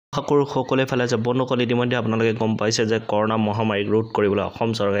সকলে ফালে যে বন্ধুসকল ইতিমধ্যে আপোনালোকে গম পাইছে যে কৰোনা মহামাৰীক ৰোধ কৰিবলৈ অসম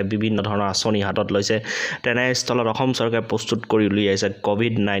চৰকাৰে বিভিন্ন ধৰণৰ আঁচনি হাতত লৈছে তেনেস্থলত অসম চৰকাৰে প্ৰস্তুত কৰি উলিয়াইছে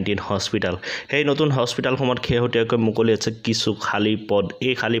কোভিড-19 হস্পিটাল সেই নতুন হস্পিটালসমূহত শেহতীয়াকৈ মুকলি আছে কিছু খালী পদ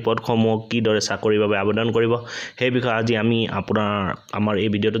এই খালী পদসমূহ কিদৰে চাকৰিৰ বাবে আবেদন কৰিব সেই বিষয়ে আজি আমি আমাৰ এই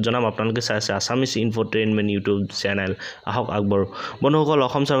ভিডিঅ'টোত জনাম আপোনালোকে চাইছে আসামিজ ইনফোটেইনমেণ্ট ইউটিউব চেনেল আহক আগবঢ়ো বন্ধুসকল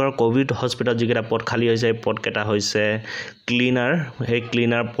অসম চৰকাৰৰ কোভিড হস্পিটাল যিকেইটা পদ খালী হৈছে এই পদকেইটা হৈছে ক্লিনাৰ সেই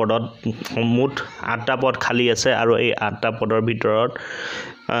ক্লিনাৰ পদত মুঠ 8টা পদ খালী আছে আৰু এই 8টা পদৰ ভিতৰত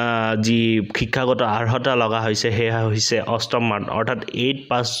যি শিক্ষাগত আৰ্হতা লগা হৈছে সেয়া হৈছে অষ্টম মান অৰ্থাৎ 8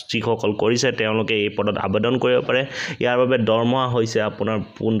 পাছ যিসকল কৰিছে তেওঁলোকে এই পদত আবেদন কৰিব পাৰে ইয়াৰ বাবে দৰমহা হৈছে আপোনাৰ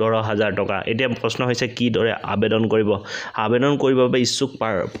 15000 টকা এতিয়া প্ৰশ্ন হৈছে কি দৰে আবেদন কৰিবৰ বাবে ইচ্ছুক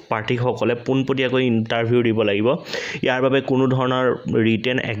প্ৰাৰ্থীসকলে পোনপটীয়াকৈ ইন্টাৰভিউ দিব লাগিব ইয়াৰ বাবে কোনো ধৰণৰ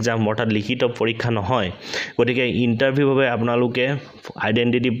ৰিটেন এক্সাম অৰ্থাৎ লিখিত পৰীক্ষা নহয় গতিকে ইন্টাৰভিউ বাবে আপোনালোকে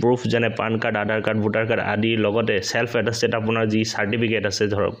আইডেন্টিটি প্ৰুফ যেনে পান কাৰ্ড আধাৰ কাৰ্ড ভোটাৰ কাৰ্ড আদিৰ লগতে সেলফ এটেস্টেড আপোনাৰ যি সাৰ্টিফিকেট আছে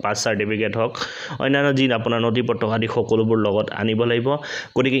ধৰক পাছ সাৰ্টিফিকেট হওক অন্যান্য যি আপোনাৰ নথিপত্ৰ আদি সকলোবোৰ লগত আনিব লাগিব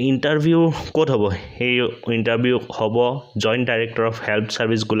গতিকে ইন্টাৰভিউ ক'ত হ'ব এই ইন্টাৰভিউ হ'ব joint director of health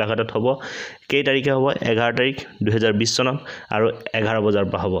service গোলাঘাটত হ'ব কেই তাৰিখে হ'ব 11 তাৰিখ 2020 চনত আৰু 11 বজাৰ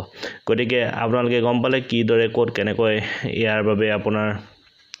পৰা হ'ব গতিকে আপোনালোকে গম পালে কি দৰে ক'ত কেনেকৈ ইয়াৰ বাবে আপোনাৰ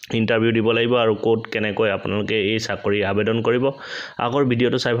ইন্টাৰভিউ দিব লাগিব আৰু কোড কেনেকৈ আপোনালোকে এই চাকৰি আবেদন কৰিব আগৰ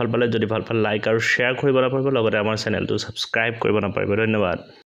ভিডিঅটো চাই ভাল পালে যদি ভাল লাইক আৰু শেয়াৰ কৰিব নাপাহৰিব লগতে আমাৰ চেনেলটো সাবস্ক্ৰাইব কৰিব নাপাহৰিব ধন্যবাদ